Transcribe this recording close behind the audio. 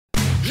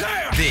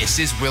Yeah! This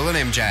is Will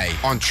and MJ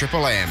on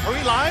Triple M. Are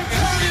we live?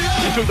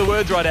 You took the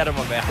words right out of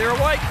my mouth. They're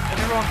awake and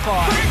they're on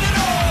fire.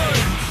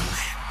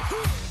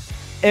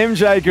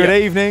 MJ, good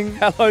evening.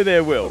 Hello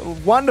there, Will.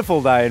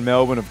 Wonderful day in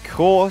Melbourne, of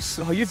course.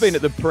 Oh, you've been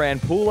at the Prahran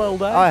pool all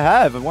day? I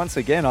have, and once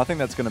again, I think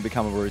that's going to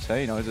become a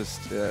routine. I just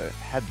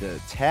had the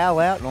towel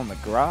out and on the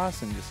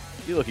grass and just...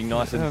 You're looking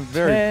nice and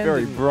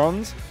very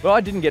bronze. Well, I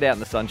didn't get out in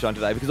the sunshine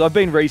today because I've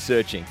been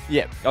researching.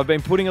 Yep. I've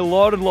been putting a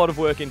lot of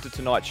work into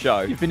tonight's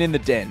show. You've been in the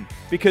den.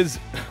 Because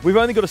we've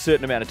only got a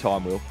certain amount of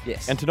time, Will.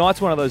 Yes. And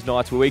tonight's one of those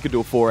nights where we could do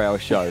a 4-hour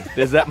show.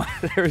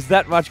 There is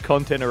that much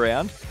content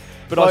around.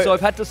 But so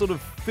I've had to sort of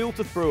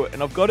filter through it,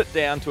 and I've got it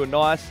down to a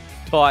nice,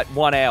 tight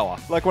 1 hour.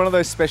 Like one of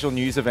those special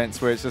news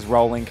events where it's just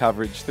rolling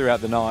coverage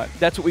throughout the night.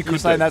 That's what we could You're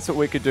do. saying that's what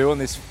we could do on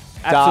this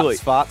Absolutely.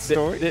 darts fart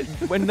story?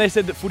 When they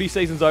said that footy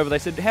season's over, they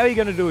said, how are you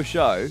going to do a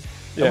show?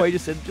 Yeah. And we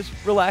just said, just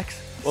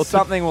relax. Well,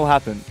 something will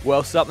happen.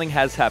 Well, something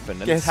has happened.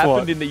 And Guess it's happened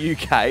what? in the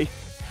UK.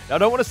 Now, I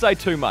don't want to say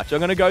too much. I'm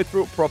going to go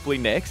through it properly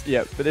next.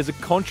 Yep. But there's a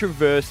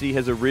controversy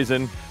has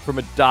arisen from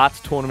a darts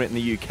tournament in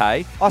the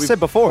UK. I said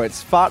before,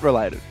 it's fart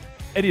related.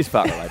 It is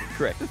fart related,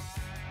 correct.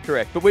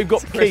 Correct. But we've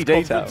got It's a press key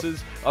detail.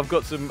 conferences. I've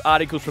got some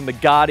articles from The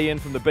Guardian,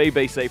 from the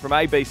BBC, from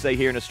ABC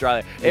here in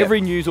Australia. Yeah.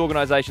 Every news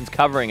organisation's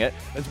covering it.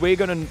 And we're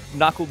going to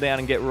knuckle down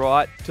and get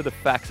right to the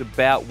facts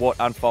about what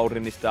unfolded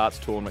in this darts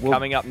tournament. Well,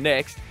 coming up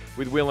next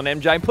with Will and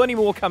MJ. And plenty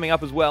more coming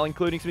up as well,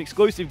 including some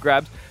exclusive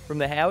grabs from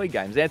the Howie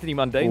games. Anthony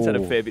Mundine's had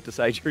a Ooh. fair bit to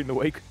say during the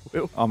week,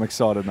 Will. I'm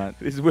excited, mate.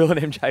 This is Will and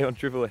MJ on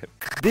Triple M.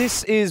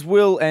 This is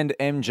Will and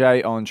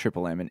MJ on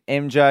Triple M. And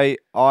MJ,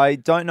 I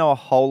don't know a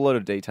whole lot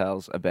of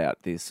details about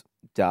this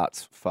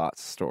darts farts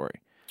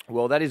story.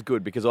 Well, that is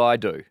good because I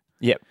do.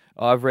 Yep.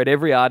 I've read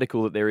every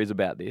article that there is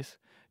about this,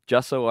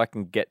 just so I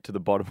can get to the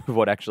bottom of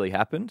what actually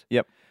happened.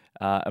 Yep.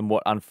 And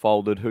what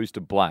unfolded, who's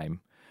to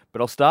blame.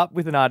 But I'll start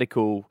with an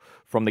article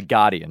from The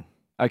Guardian,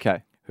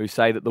 Okay. who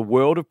say that the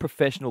world of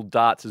professional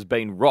darts has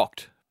been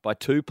rocked by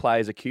two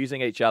players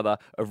accusing each other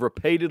of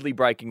repeatedly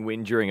breaking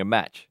wind during a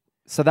match.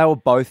 So they were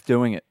both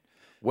doing it.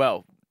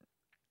 Well,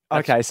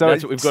 Okay, so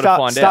that's what we've got to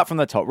find start out. from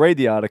the top. Read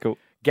the article.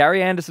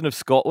 Gary Anderson of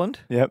Scotland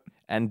Yep.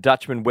 and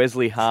Dutchman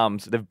Wesley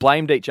Harms, they've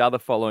blamed each other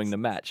following the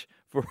match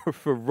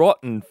for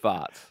rotten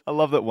farts I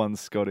love that one's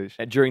Scottish.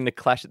 during the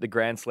clash at the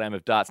Grand Slam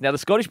of darts. Now, the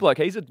Scottish bloke,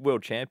 he's a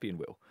world champion,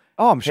 Will.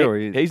 Oh, I'm sure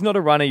he is. He's not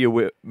a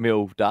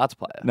run-of-your-mill darts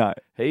player. No.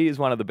 He is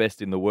one of the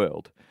best in the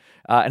world.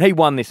 And he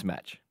won this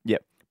match.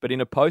 Yep. But in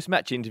a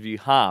post-match interview,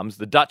 Harms,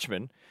 the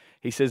Dutchman,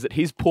 he says that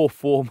his poor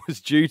form was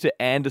due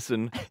to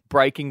Anderson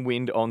breaking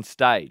wind on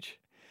stage.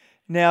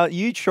 Now,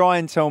 you try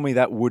and tell me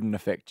that wouldn't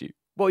affect you.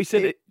 Well, he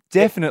said It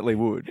definitely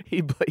would.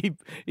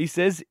 He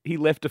says he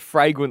left a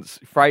fragrant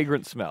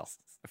smell.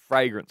 A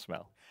fragrant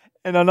smell.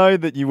 And I know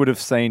that you would have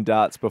seen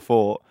darts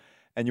before,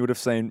 and you would have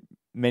seen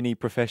many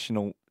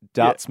professional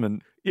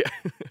dartsmen Yeah.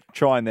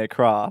 trying their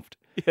craft.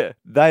 Yeah.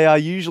 They are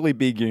usually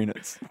big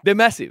units. They're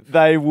massive.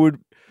 They would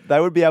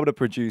be able to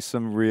produce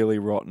some really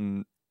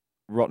rotten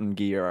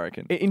gear, I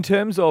reckon. In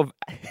terms of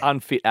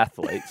unfit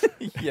athletes,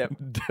 Yep.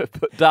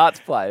 darts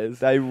players,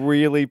 They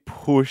really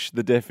push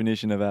the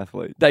definition of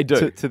athlete. They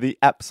do. To the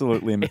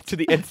absolute limit. to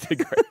the nth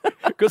degree.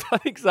 Because I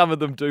think some of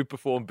them do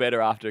perform better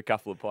after a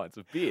couple of pints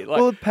of beer. Like,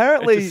 Well,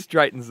 apparently- it just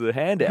straightens the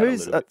hand out a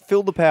Who's little bit.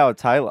 Phil the Power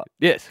Taylor?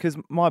 Yes. Because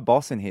my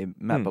boss in here,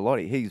 Matt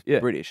Bellotti, he's Yeah.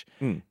 British,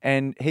 Mm.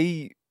 and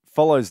he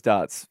follows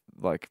darts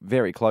like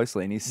very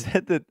closely. And he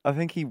said that I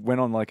think he went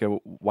on like a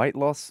weight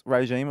loss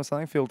regime or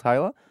something. Phil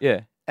Taylor,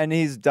 Yeah. and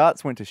his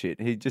darts went to shit.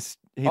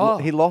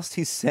 He lost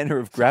his center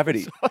of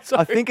gravity. So-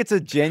 I think it's a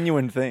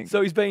genuine thing.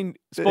 So he's been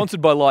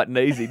sponsored by Light and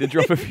Easy to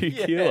drop a few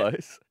Yeah.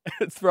 kilos.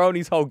 It's thrown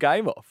his whole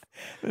game off.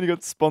 Then he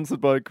got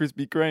sponsored by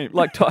Krispy Kreme.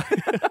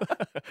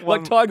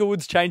 Like Tiger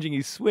Woods changing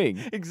his swing.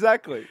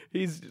 exactly.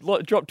 He's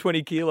dropped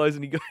 20 kilos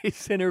and he got his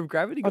center of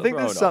gravity I got think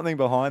thrown there's off. something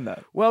behind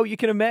that. Well, you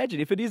can imagine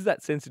if it is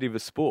that sensitive a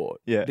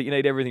sport Yeah. that you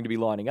need everything to be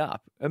lining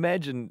up.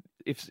 Imagine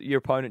if your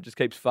opponent just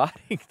keeps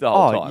farting the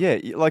whole time. Yeah,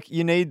 like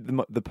you need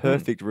the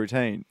perfect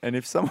routine, and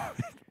if someone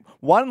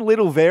one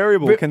little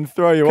variable can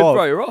throw you Could off.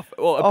 throw you off.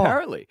 Well, Oh.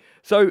 apparently.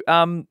 So,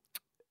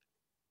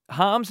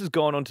 Harms has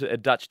gone onto a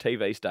Dutch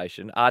TV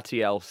station,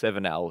 RTL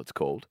 7L it's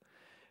called,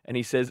 and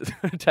he says it's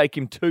going to take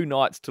him 2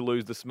 nights to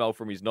lose the smell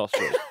from his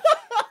nostrils.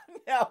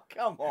 Now,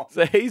 come on.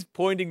 So he's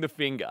pointing the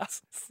finger.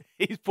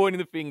 He's pointing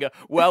the finger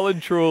well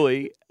and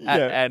truly at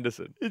Yeah.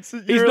 Anderson. He's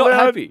He's not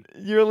happy.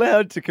 You're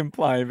allowed to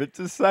complain, but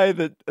to say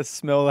that a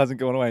smell hasn't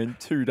gone away in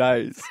 2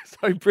 days.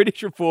 So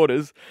British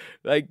reporters,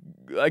 they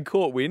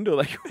caught wind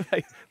or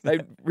they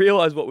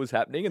realised what was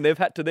happening and they've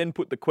had to then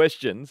put the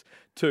questions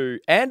to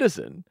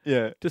Anderson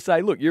Yeah. to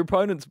say, look, your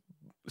opponent's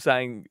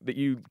saying that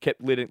you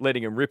kept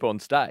letting him rip on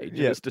stage.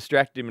 Yeah. And it's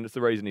distracted him and it's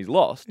the reason he's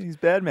lost. He's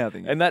bad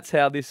mouthing. And that's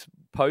how this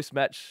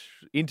post-match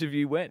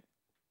interview went.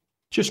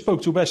 Just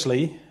spoke to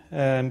Wesley,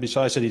 and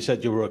besides that, he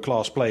said you were a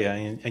class player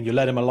and you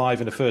let him alive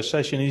in the first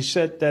session. He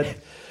said that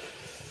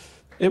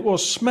it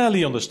was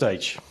smelly on the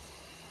stage.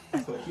 I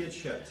thought he had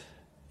shit.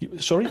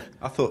 Sorry?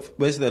 I thought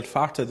Wesley had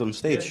farted on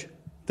stage.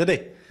 Did he?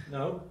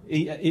 No.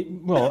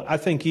 Well, I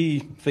think he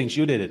thinks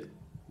you did it.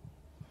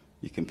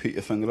 You can put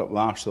your finger up the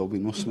arse, there'll be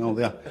no smell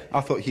there. I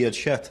thought he had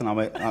shit, and I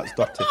went, that's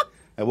dirty.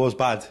 It was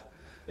bad.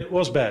 It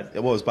was bad.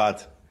 It was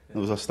bad.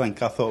 There was a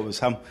stink. I thought it was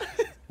him.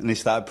 And he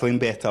started playing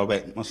better. I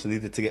went, must have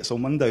needed to get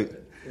some wind out.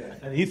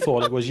 And he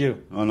thought it was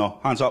you. Oh no,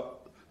 hands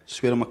up.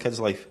 Swear on my kid's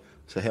life.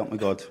 So help me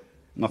God.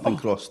 Nothing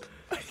crossed.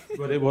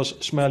 But it was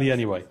smelly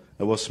anyway.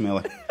 It was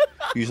smelly.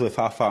 Usually if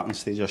I fart on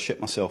stage, I shit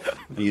myself.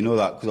 And you know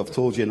that, because I've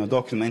told you in a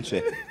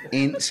documentary.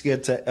 Ain't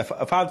scared to... If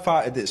I'd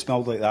farted that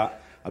smelled like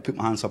that, I'd put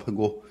my hands up and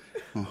go,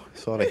 oh,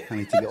 sorry, I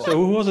need to get So up.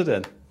 who was it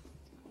then?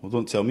 Well,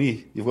 don't tell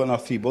me. You've got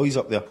another 3 boys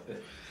up there.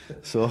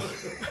 So...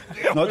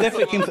 No, it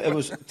definitely came... It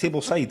was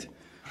table side.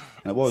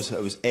 And it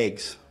was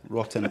eggs.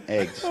 Rotten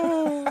eggs.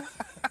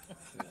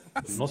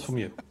 Not from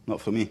you.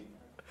 Not for me.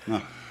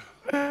 No.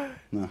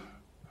 No.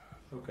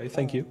 Okay,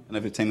 thank you. And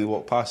every time we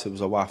walked past, it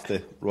was a waft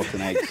of rotten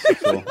eggs.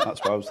 So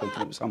that's why I was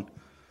thinking it was him.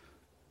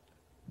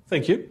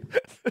 Thank you.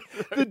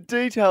 The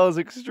detail is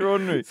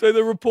extraordinary. So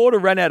the reporter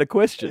ran out of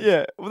questions.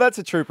 Yeah, well, that's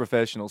a true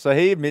professional. So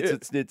he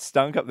admits it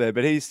stunk up there,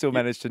 but he still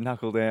managed to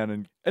knuckle down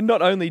and And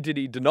not only did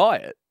he deny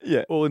it,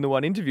 Yeah. all in the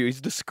one interview,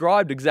 he's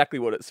described exactly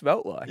what it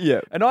smelt like. Yeah.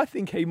 And I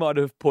think he might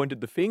have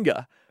pointed the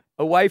finger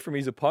away from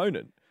his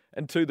opponent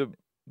and to the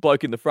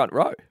bloke in the front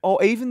row.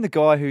 oh, even the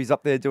guy who's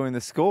up there doing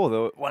the score,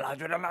 the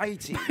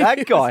 180.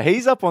 That guy,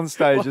 he's up on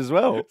stage as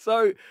well.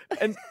 So,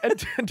 and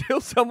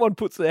until someone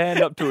puts their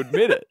hand up to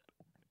admit it,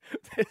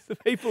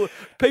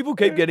 people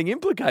keep getting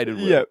implicated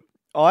with Yeah, it.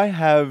 I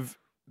have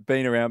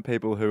been around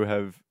people who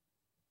have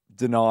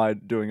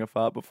denied doing a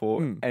fart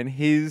before, and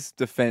his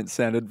defence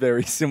sounded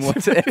very similar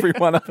to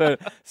everyone I've heard.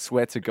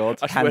 Swear to God,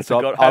 I swear hands to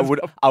up. God, I hands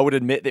would, up. I would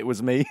admit it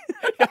was me.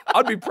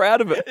 I'd be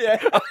proud of it.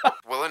 Yeah.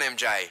 Will and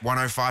MJ,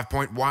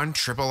 105.1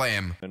 Triple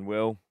M. And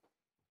Will,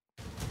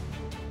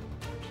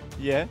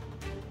 Yeah.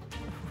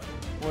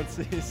 What's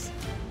this?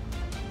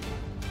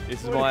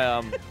 this is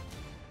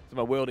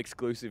my world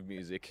exclusive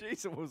music.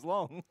 Jeez, it was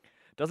long.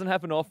 Doesn't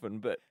happen often,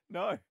 but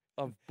No,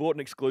 I've brought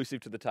an exclusive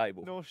to the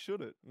table. nor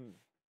should it.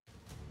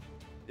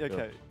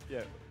 Okay,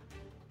 yeah.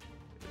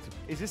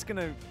 Is this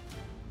gonna?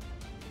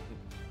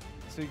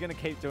 So you're gonna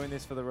keep doing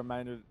this for the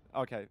remainder?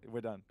 Okay,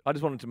 we're done. I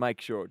just wanted to make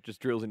sure it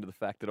just drills into the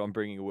fact that I'm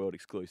bringing a world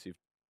exclusive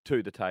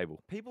to the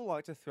table. People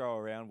like to throw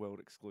around world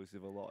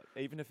exclusive a lot,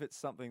 even if it's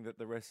something that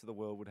the rest of the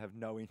world would have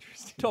no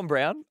interest in. Tom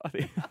Brown, I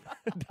think,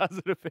 does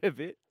it a fair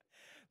bit.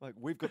 Like,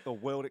 we've got the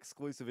world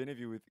exclusive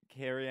interview with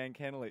Carrie Ann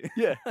Kennelly.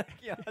 Yeah.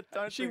 Yeah, I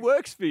don't She think,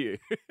 works for you.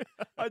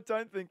 I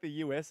don't think the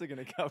US are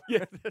going to cover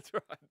Yeah, it. that's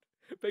right.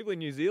 People in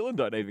New Zealand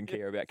don't even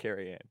care about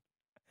Carrie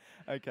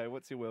Ann. Okay,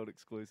 what's your world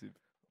exclusive?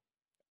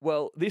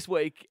 Well, this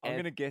week, I'm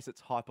going to guess it's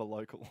hyper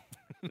local.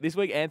 this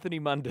week, Anthony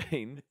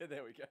Mundine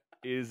There we go.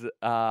 is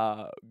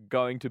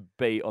going to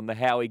be on the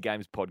Howie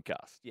Games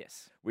podcast,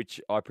 Yes. which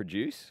I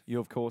produce.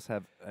 You, of course,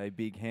 have a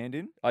big hand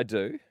in. I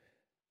do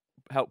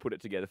help put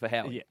it together for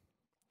Howie. Yeah.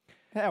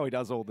 Howie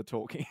does all the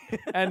talking.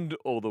 And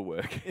all the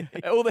work,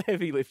 all the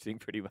heavy lifting,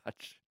 pretty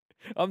much.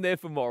 I'm there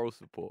for moral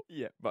support.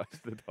 Yeah. Most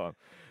of the time.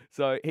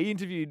 So he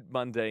interviewed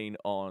Mundine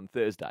on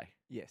Thursday,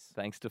 Yes.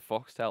 thanks to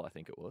Foxtel, I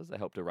think it was. They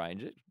helped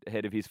arrange it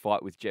ahead of his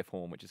fight with Jeff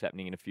Horn, which is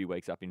happening in a few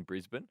weeks up in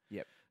Brisbane.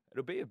 Yep.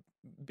 It'll be a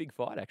big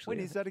fight, actually.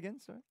 When is that again,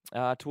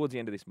 sorry? Towards the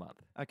end of this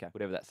month, Okay.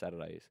 whatever that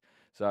Saturday is.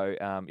 So,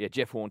 yeah,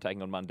 Jeff Horn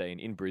taking on Mundine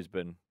in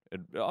Brisbane.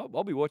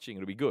 I'll be watching.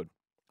 It'll be good.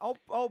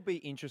 I'll be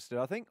interested.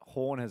 I think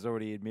Horn has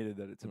already admitted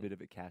that it's a bit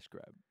of a cash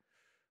grab.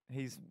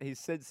 He's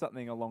said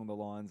something along the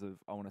lines of,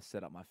 "I want to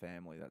set up my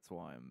family. That's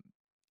why I'm."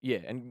 Yeah,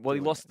 and well, he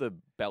Doing lost the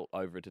belt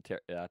over to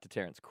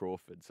Terence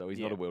Crawford, so he's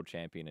not Yeah. a world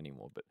champion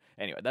anymore. But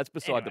anyway, that's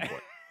beside the Anyway.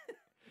 point.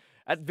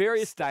 At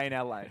various Stay in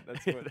our lane.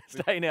 That's what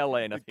stay in our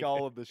lane. I the think.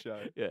 goal of the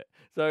show. Yeah.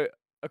 So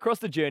across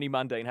the journey,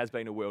 Mundine has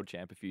been a world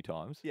champ a few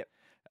times. Yep.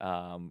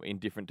 In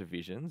different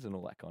divisions and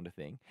all that kind of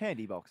thing.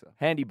 Handy boxer.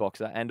 Handy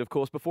boxer, and of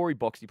course, before he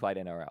boxed, he played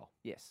NRL.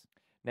 Yes.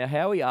 Now,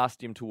 Howie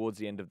asked him towards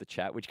the end of the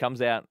chat, which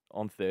comes out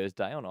on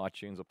Thursday on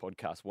iTunes or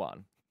Podcast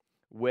One,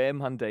 where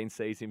Mundine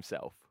sees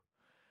himself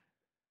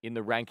in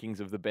the rankings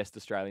of the best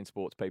Australian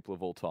sports people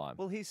of all time.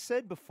 Well, he's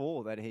said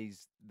before that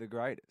he's the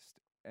greatest,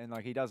 and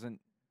like he's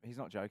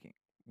not joking.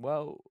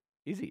 Well,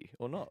 is he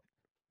or not?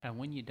 And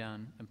when you're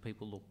done and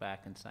people look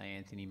back and say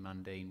Anthony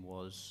Mundine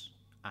was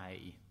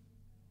A,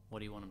 what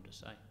do you want them to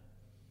say?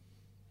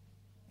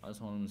 I just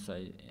want to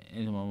say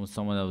anyone was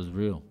someone that was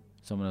real.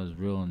 Someone that was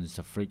real and just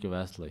a freak of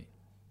athlete.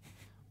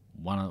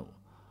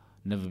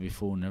 Never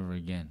before, never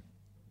again.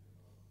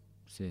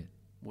 That's it.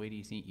 Where do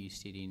you think you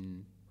sit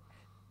in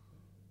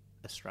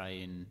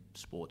Australian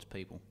sports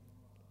people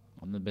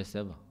I'm the best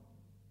ever.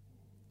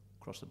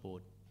 across the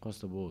board? Across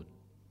the board.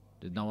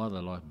 There's no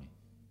other like me.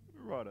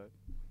 Righto.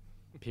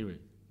 Period.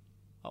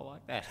 I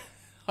like that.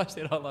 I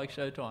said I like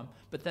Showtime,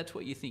 but that's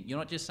what you think. You're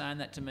not just saying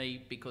that to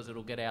me because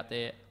it'll get out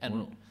there.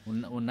 And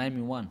Well, name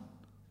me one.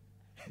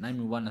 Name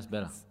me one that's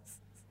better.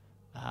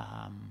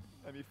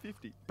 Only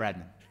 50.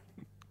 Bradman.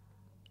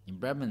 In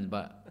Bradman's,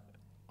 but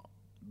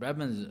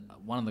Bradman's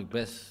one of the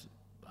best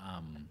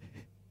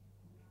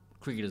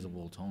cricketers of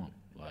all time.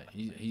 Like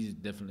he's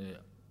definitely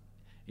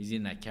he's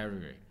in that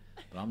category.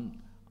 But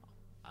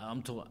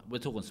We're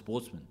talking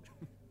sportsmen.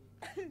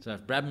 So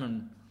if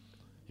Bradman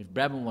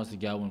wants to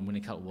go and win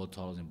a couple of world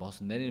titles in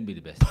Boston, then it'd be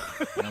the best.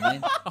 You know what I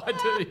mean? I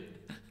do.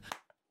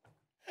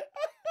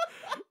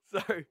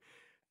 So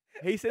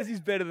he says he's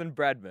better than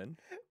Bradman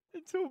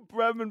Until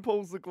Bradman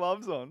pulls the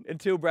gloves on.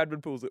 until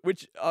Bradman pulls it,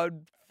 which I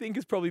think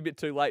is probably a bit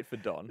too late for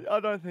Don. I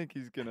don't think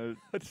he's going to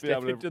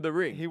Step into the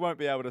ring. He won't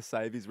be able to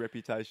save his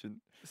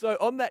reputation. So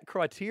on that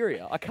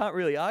criteria, I can't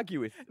really argue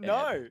with.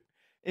 No.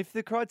 If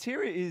the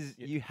criteria is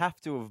you have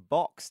to have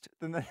boxed,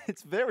 then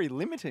it's very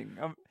limiting.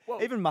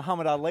 Well- Even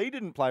Muhammad Ali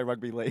didn't play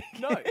rugby league.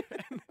 No.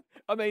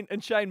 I mean,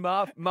 and Shane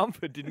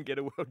Mumford didn't get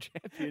a world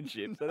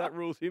championship, so that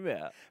rules him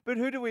out. But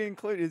who do we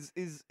include?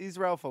 Is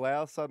Israel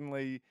Folau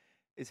suddenly,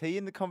 is he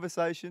in the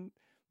conversation?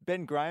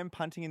 Ben Graham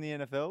punting in the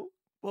NFL?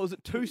 Well, is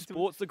it two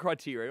sports the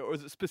criteria, or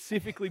is it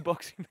specifically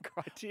boxing the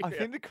criteria? I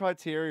think the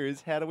criteria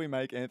is how do we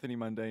make Anthony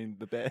Mundine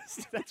the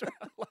best? That's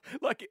right.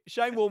 Like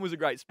Shane Warne was a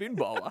great spin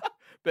bowler,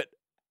 but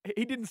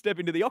he didn't step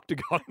into the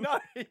octagon. No,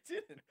 he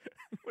didn't.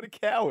 What a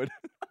coward.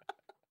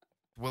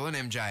 Will and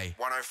MJ,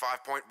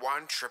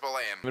 105.1 Triple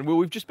M. And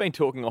we've just been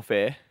talking off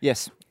air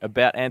Yes.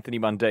 about Anthony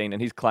Mundine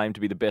and his claim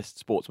to be the best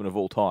sportsman of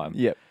all time.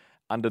 Yep.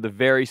 Under the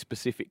very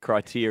specific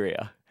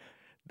criteria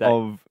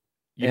that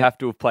you have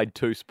to have played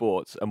two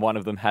sports and one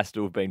of them has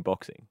to have been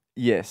boxing.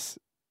 Yes.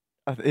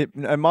 It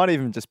might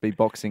even just be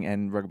boxing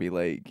and rugby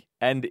league.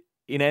 And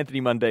in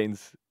Anthony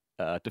Mundine's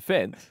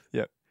defence,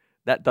 Yep.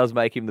 that does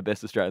make him the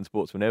best Australian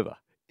sportsman ever.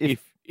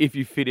 If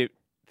you fit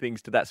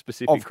things to that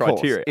specific Of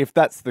course, criteria. if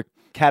that's the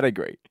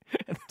category.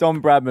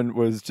 Don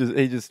Bradman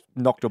he just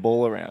knocked a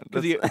ball around.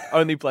 Because he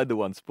only played the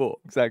one sport.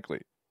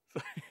 Exactly.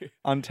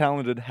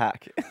 Untalented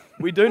hack.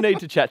 We do need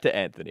to chat to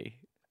Anthony.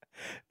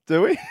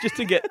 Do we? Just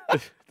to get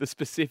the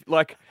specific,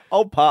 like...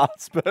 I'll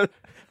pass, but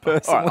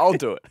personally. All right, I'll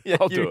do it. Yeah,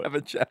 I'll do it. have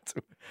a chat to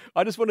him.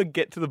 I just want to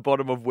get to the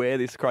bottom of where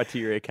this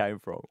criteria came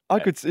from. I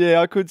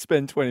could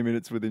spend 20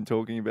 minutes with him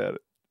talking about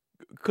it.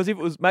 Because if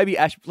it was maybe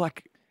I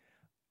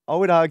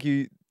would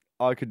argue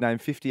I could name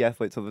 50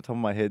 athletes off the top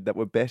of my head that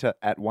were better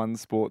at one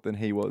sport than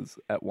he was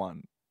at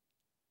one.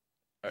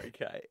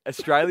 Okay.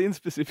 Australians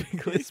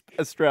specifically?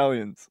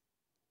 Australians.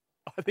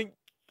 I think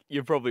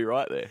you're probably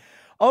right there.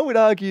 I would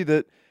argue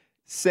that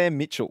Sam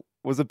Mitchell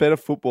was a better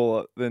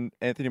footballer than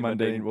Anthony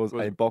Mundine was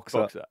a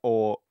boxer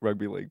or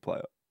rugby league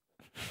player.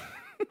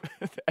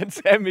 And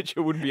Sam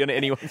Mitchell wouldn't be on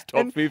anyone's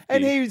top 50.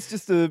 And he was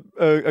just a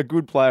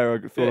good player,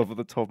 I thought of at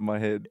the top of my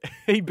head.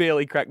 He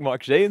barely cracked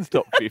Mike Sheehan's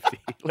top 50,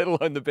 let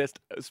alone the best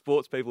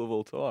sports people of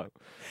all time.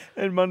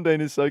 And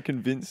Mundine is so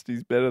convinced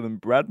he's better than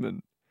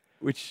Bradman.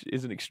 Which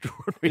is an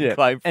extraordinary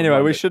claim for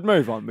Anyway, we Mundine. should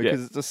move on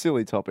because it's a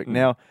silly topic.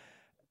 Now,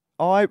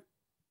 I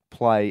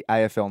play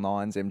AFL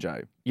 9s,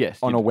 MJ, Yes.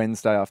 on a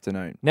Wednesday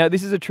afternoon. Now,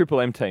 this is a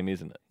Triple M team,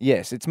 isn't it?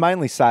 Yes, it's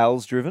mainly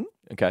sales driven.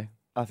 Okay.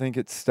 I think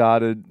it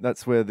started.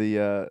 That's where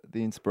the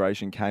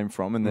inspiration came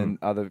from, and then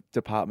other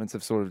departments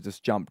have sort of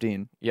just jumped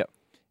in. Yep.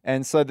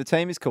 And so the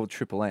team is called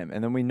Triple M,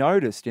 and then we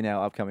noticed in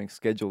our upcoming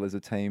schedule there's a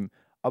team.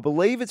 I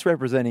believe it's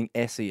representing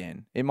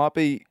SEN. It might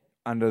be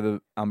under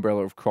the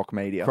umbrella of Croc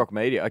Media, Croc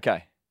Media,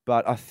 okay.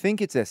 but I think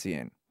it's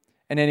SEN.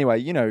 And anyway,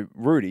 you know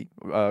Rudy,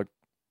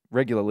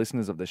 regular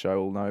listeners of the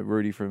show will know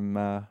Rudy from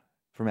our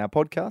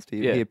podcast.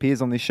 He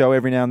appears on this show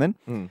every now and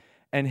then,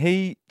 and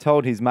he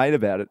told his mate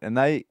about it, and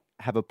they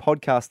have a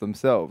podcast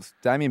themselves,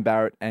 Damien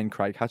Barrett and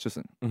Craig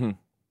Hutchison.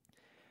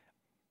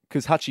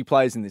 Because Hutchie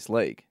plays in this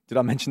league. Did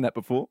I mention that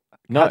before?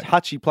 No.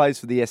 Hutchie plays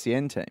for the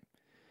SEN team.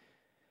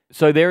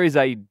 So there is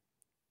a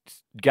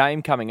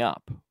game coming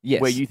up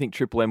Yes. where you think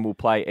Triple M will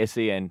play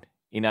SEN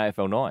in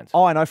AFL 9s.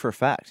 Oh, I know for a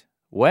fact.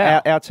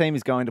 Wow. Our team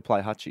is going to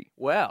play Hutchie.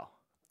 Wow.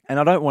 And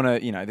I don't want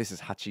to, this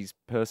is Hutchie's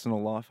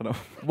personal life. I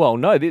Well,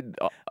 no,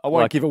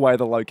 won't give away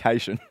the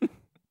location.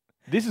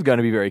 This is going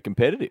to be very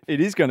competitive.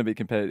 It is going to be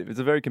competitive. It's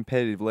a very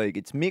competitive league.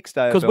 It's mixed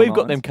AFL Because we've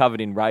got 9s. them covered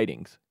in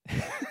ratings.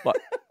 Like,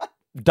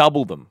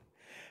 double them.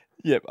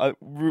 Yep,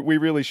 we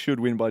really should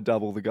win by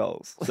double the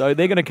goals. So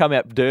they're going to come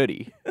out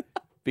dirty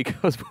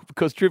because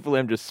Triple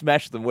M just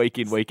smashed them week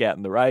in, week out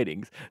in the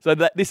ratings. So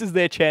this is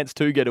their chance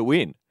to get a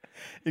win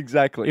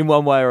Exactly. in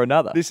one way or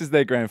another. This is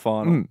their grand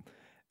final.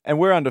 And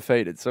we're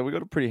undefeated, so we've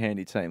got a pretty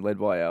handy team led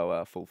by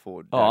our full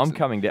forward. Oh, I'm Jackson.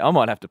 coming down. I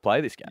might have to play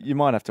this game. You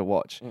might have to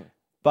watch.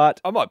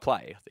 But I might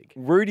play, I think.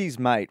 Rudy's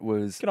mate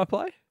was... Can I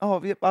play?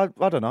 Oh, yeah, I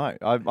don't know.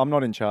 I'm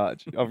not in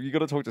charge. You've got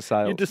to talk to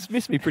sales. You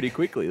dismissed me pretty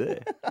quickly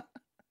there.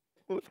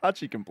 Well, if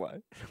Hutchie can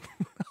play.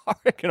 I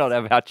reckon I'd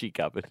have Hutchie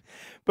covered.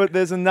 But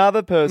there's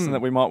another person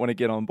that we might want to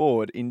get on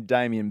board in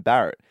Damien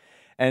Barrett.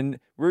 And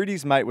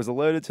Rudy's mate was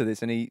alerted to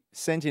this and he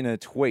sent in a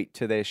tweet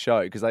to their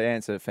show because they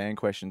answer fan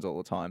questions all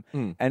the time.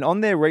 And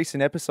on their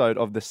recent episode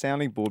of the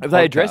Sounding Board Have podcast,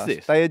 they addressed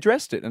this? They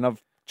addressed it and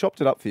I've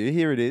chopped it up for you.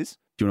 Here it is.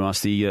 Do you want to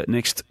ask the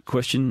next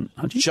question,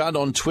 Hutchie? Judd,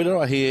 on Twitter,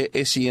 I hear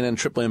SEN and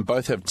Triple M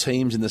both have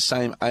teams in the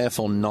same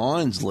AFL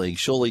 9s league.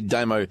 Surely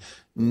Damo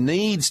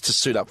needs to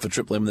suit up for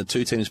Triple M when the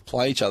two teams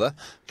play each other.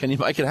 Can you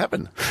make it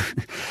happen?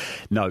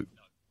 No,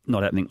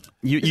 not happening.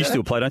 You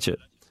still play, don't you?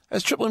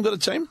 Has Triple M got a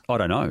team? I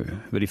don't know,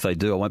 but if they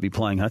do, I won't be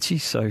playing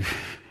Hutchie, so...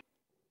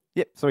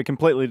 Yep, so we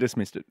completely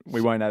dismissed it. We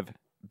won't have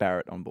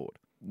Barrett on board.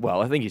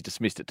 Well, I think he's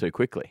dismissed it too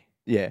quickly.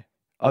 Yeah.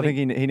 I think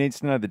he needs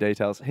to know the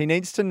details. He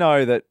needs to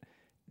know that,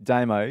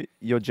 Damo,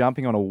 you're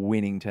jumping on a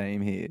winning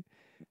team here.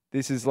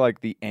 This is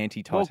like the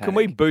anti-Titanic. Well, can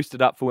we boost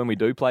it up for when we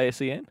do play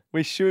SEN?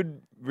 We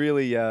should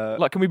really...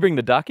 Like, can we bring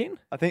the duck in?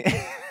 I think...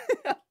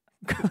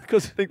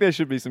 Because I think there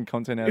should be some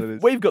content out of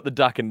this. We've got the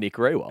duck and Nick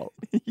Rewalt.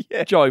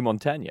 Yeah. Joey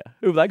Montagna.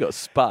 Who have they got?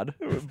 Spud.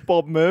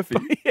 Bob Murphy.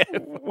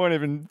 Won't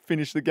even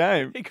finish the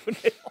game. He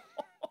couldn't...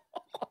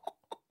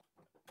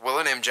 Will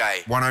and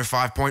MJ,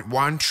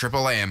 105.1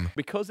 Triple M.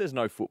 Because there's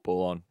no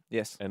football on.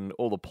 Yes. And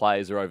all the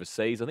players are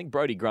overseas. I think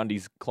Brodie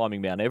Grundy's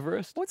climbing Mount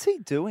Everest. What's he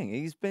doing?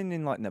 He's been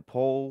in like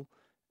Nepal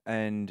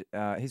and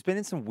he's been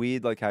in some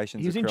weird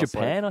locations. He was in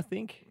Japan, I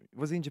think.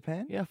 Was he in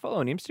Japan? Yeah, I follow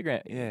on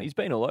Instagram. Yeah. He's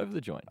been all over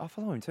the joint. I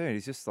follow him too.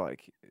 He's just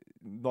like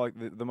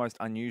the most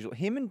unusual.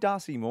 Him and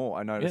Darcy Moore,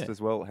 I noticed as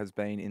well, has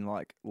been in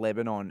like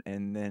Lebanon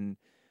and then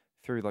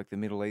through like the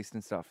Middle East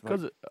and stuff.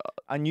 Like,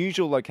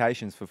 unusual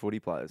locations for footy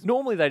players.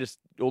 Normally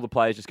all the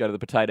players just go to the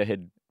Potato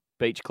Head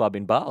Beach Club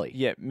in Bali.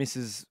 Yeah,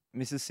 Mississippi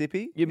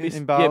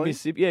in Bali. Yeah,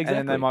 Mississippi. Yeah, exactly.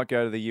 And then they might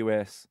go to the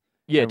US.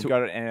 Yeah, to go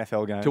to an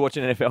NFL game. To watch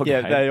an NFL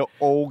game. Yeah, they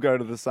all go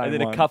to the same And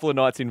then one. a couple of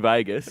nights in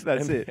Vegas.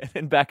 That's it.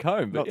 And back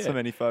home. But Not so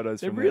many photos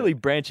They're from really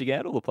there. branching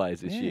out all the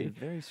players this year.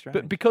 Very strange.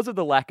 But because of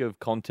the lack of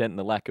content and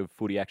the lack of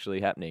footy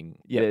actually happening,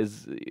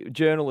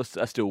 journalists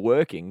are still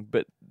working,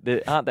 but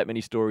there aren't that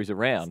many stories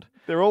around.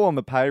 They're all on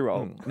the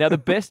payroll. Now, the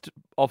best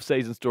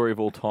off-season story of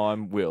all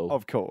time, Will,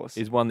 of course,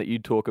 is one that you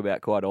talk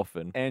about quite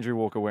often. Andrew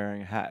Walker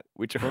wearing a hat,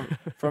 which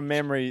from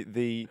memory,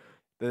 the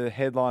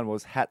headline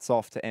was "Hats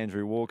off to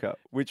Andrew Walker,"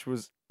 which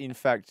was in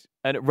fact,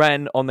 and it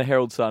ran on the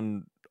Herald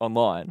Sun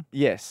online.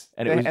 Yes,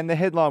 and the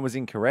headline was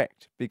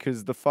incorrect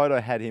because the photo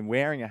had him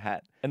wearing a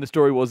hat, and the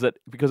story was that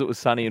because it was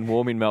sunny and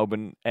warm in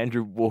Melbourne,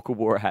 Andrew Walker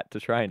wore a hat to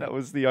train. That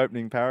was the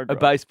opening paragraph. A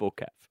baseball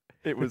cap.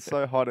 It was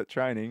so hot at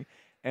training.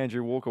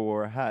 Andrew Walker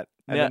wore a hat.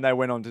 And then they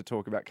went on to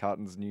talk about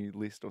Carlton's new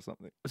list or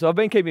something. So I've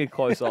been keeping a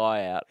close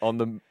eye out on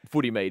the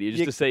footy media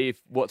just to see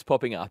what's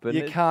popping up. And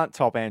you can't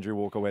top Andrew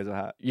Walker wears a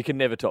hat. You can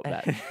never top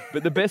that.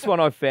 But the best one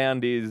I've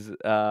found is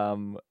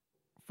from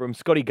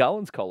Scotty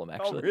Gullen's column,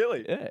 actually. Oh,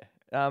 really?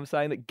 Yeah.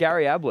 Saying that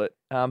Gary Ablett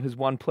has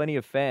won plenty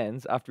of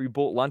fans after he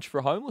bought lunch for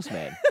a homeless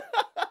man.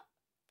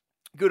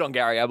 Good on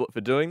Gary Ablett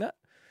for doing that.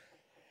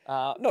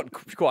 Not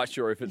quite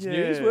sure if it's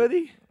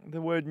newsworthy. The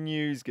word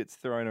news gets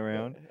thrown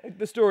around.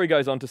 The story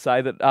goes on to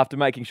say that after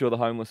making sure the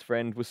homeless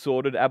friend was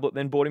sorted, Ablett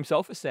then bought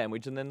himself a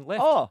sandwich and then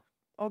left.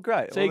 Oh,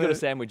 great. So he got a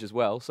sandwich as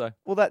well. So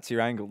that's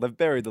your angle. They've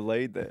buried the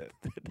lead there.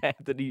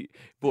 that he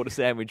bought a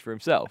sandwich for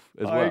himself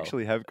as well. I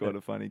actually have got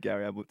a funny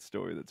Gary Ablett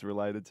story that's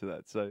related to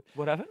that. So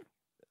what happened?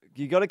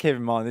 You got to keep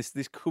in mind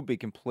this could be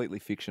completely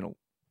fictional.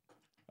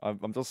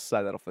 I'm just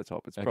say that off the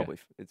top. It's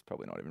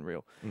probably not even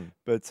real.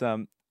 But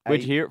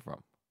where'd you hear it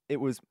from? It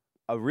was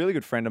a really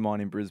good friend of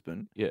mine in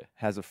Brisbane. Yeah,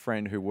 has a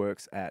friend who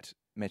works at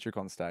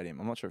Metricon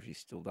Stadium. I'm not sure if she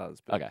still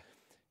does. But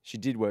she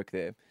did work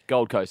there.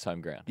 Gold Coast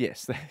home ground.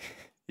 Yes.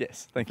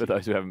 Yes, thank you. For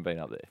those who haven't been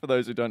up there. For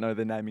those who don't know,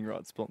 they're naming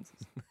rights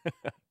sponsors.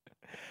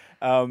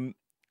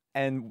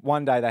 And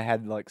one day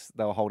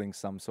they were holding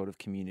some sort of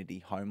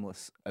community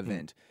homeless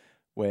event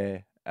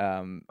where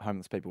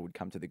homeless people would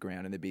come to the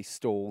ground and there'd be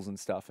stalls and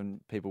stuff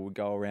and people would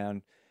go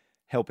around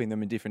helping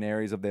them in different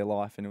areas of their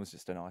life, and it was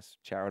just a nice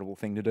charitable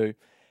thing to do.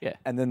 Yeah.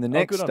 And then the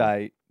next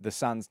day, the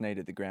Suns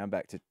needed the ground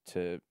back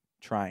to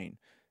train.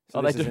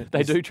 So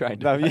they do train.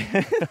 No,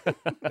 yeah.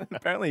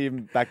 Apparently,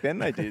 even back then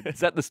they did. Is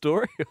that the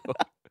story?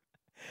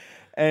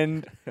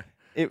 And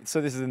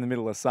so this is in the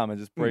middle of summer,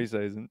 just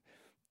pre-season.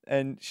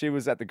 And she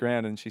was at the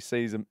ground and she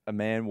sees a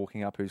man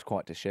walking up who's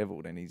quite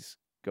dishevelled, and he's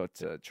got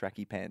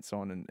tracky pants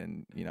on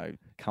and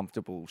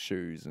comfortable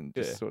shoes and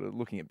just sort of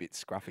looking a bit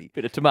scruffy.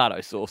 Bit of tomato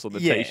sauce on the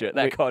t-shirt,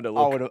 that kind of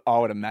look. I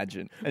would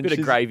imagine. And bit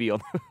of gravy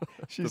on.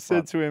 She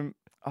said to him,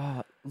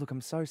 "Oh, look,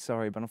 I'm so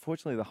sorry, but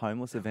unfortunately the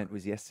homeless event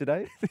was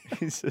yesterday."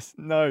 He says,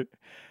 "No,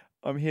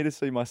 I'm here to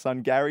see my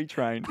son Gary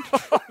train."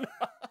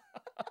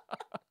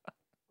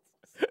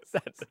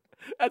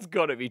 That's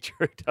got to be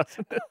true,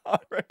 doesn't it? I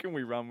reckon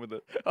we run with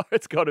it. Oh,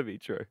 it's got to be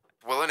true.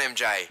 Will and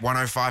MJ,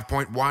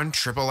 105.1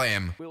 Triple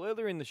M. Well,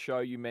 earlier in the show,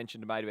 you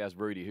mentioned a mate of ours,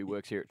 Rudy, who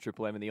works here at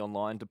Triple M in the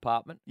online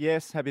department.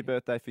 Yes, happy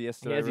birthday for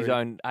yesterday. He has his Rudy.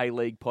 own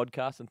A-League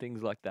podcast and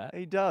things like that.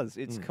 He does.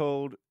 It's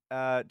called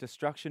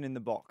Destruction in the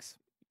Box.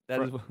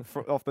 That is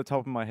off the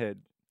top of my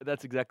head.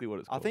 That's exactly what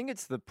it's called. I think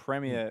it's the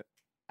premier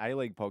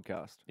A-League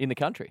podcast. In the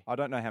country. I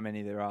don't know how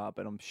many there are,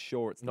 but I'm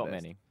sure it's not the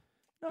best. many.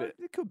 No, but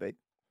it could be.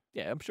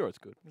 Yeah, I'm sure it's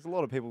good. There's a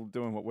lot of people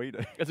doing what we do.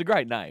 It's a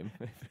great name,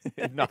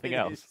 if nothing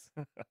else.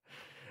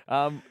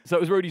 So it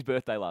was Rudy's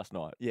birthday last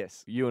night.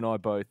 Yes. You and I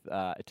both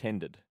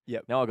attended.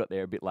 Yep. Now I got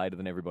there a bit later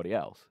than everybody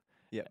else.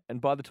 Yeah. And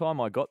by the time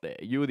I got there,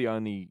 you were the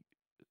only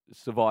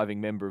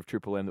surviving member of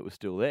Triple M that was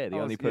still there, the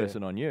only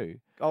person I knew.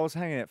 I was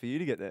hanging out for you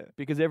to get there.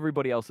 Because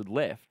everybody else had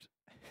left.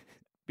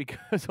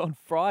 Because on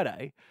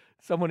Friday,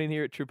 someone in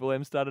here at Triple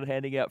M started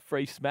handing out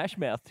free Smash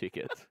Mouth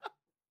tickets.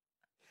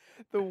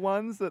 The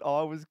ones that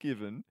I was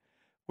given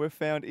were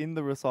found in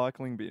the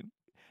recycling bin.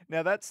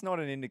 Now, that's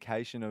not an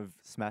indication of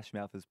Smash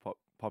Mouth as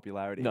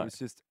popularity. No. It was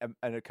just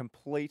a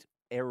complete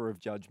error of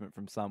judgment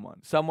from someone.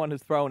 Someone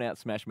has thrown out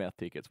Smash Mouth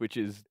tickets, which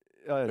is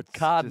a It's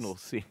cardinal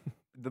just- sin.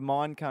 The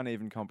mind can't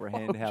even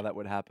comprehend how that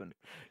would happen.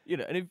 You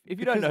know, and if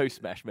you don't know who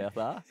Smash Mouth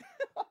are,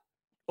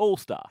 All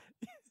Star.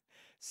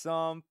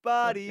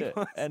 Somebody Yeah,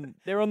 wants- and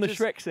they're on the Just-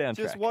 Shrek soundtrack.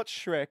 Just watch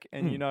Shrek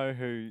and you know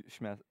who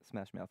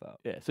Smash Mouth are.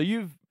 Yeah, so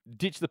you've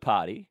ditched the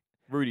party,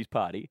 Rudy's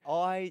party,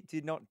 I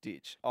did not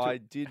ditch. I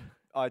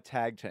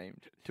tag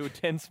teamed. to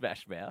attend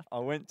Smash Mouth, I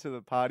went to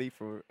the party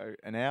for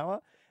an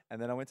hour,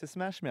 and then I went to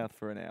Smash Mouth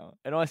for an hour.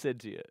 and I said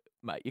to you,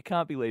 mate, you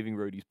can't be leaving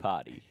Rudy's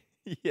party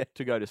Yeah.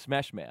 to go to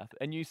Smash Mouth.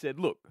 And you said,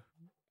 look,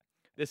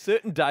 there's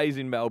certain days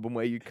in Melbourne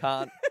where you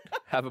can't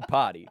have a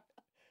party.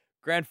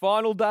 Grand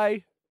Final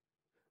Day,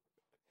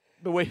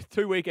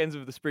 2 weekends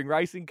of the Spring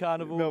Racing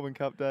Carnival, Melbourne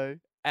Cup Day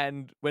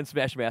and when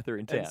Smash Mouth are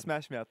in town. and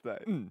Smash Mouth Day.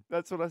 Mm.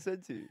 That's what I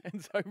said to you.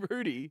 And so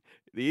Rudy,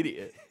 the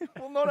idiot,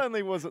 Well, not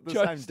only was it the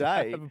chose same to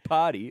day, have a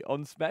party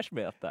on Smash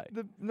Mouth Day.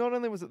 not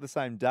only was it the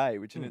same day,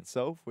 which in Mm.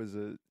 itself was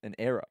an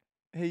error.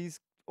 He's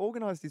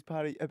organised his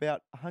party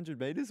about 100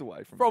 metres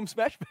away From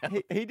Smash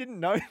Mouth. He didn't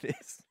know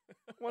this.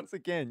 Once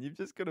again, you've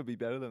just got to be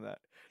better than that.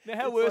 Now,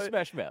 how It's were like-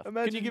 Smash Mouth? Can you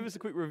imagine- give us a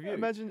quick review?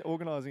 Imagine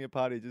organising a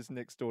party just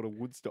next door to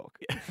Woodstock.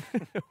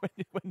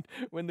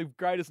 when the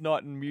greatest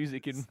night in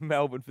music in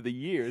Melbourne for the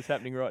year is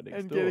happening right next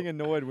And door. getting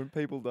annoyed when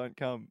people don't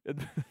come.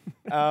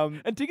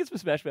 And tickets for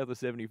Smash Mouth are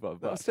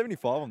 $75. That was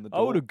 75 on the door.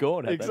 I would have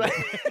gone. Had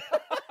Exactly.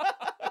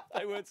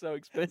 They weren't so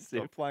expensive.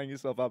 Stop playing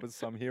yourself up as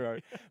some hero.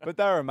 But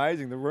they were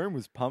amazing. The room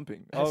was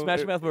pumping.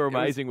 Smash Mouth were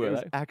amazing, it were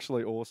was they?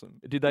 actually awesome.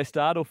 Did they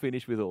start or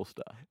finish with All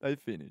Star? They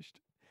finished.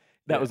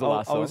 That was the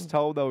last I was song?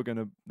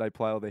 told they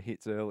play all their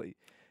hits early.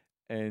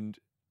 And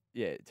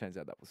yeah, it turns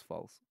out that was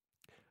false.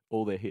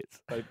 All their hits.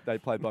 They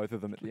played both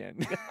of them at the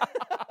end.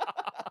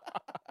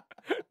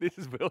 This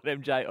is Will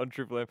and MJ on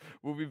Triple M.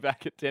 We'll be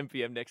back at 10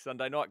 p.m. next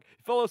Sunday night.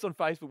 Follow us on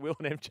Facebook, Will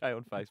and MJ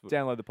on Facebook.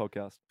 Download the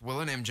podcast.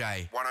 Will and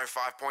MJ,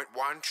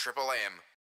 105.1 Triple M.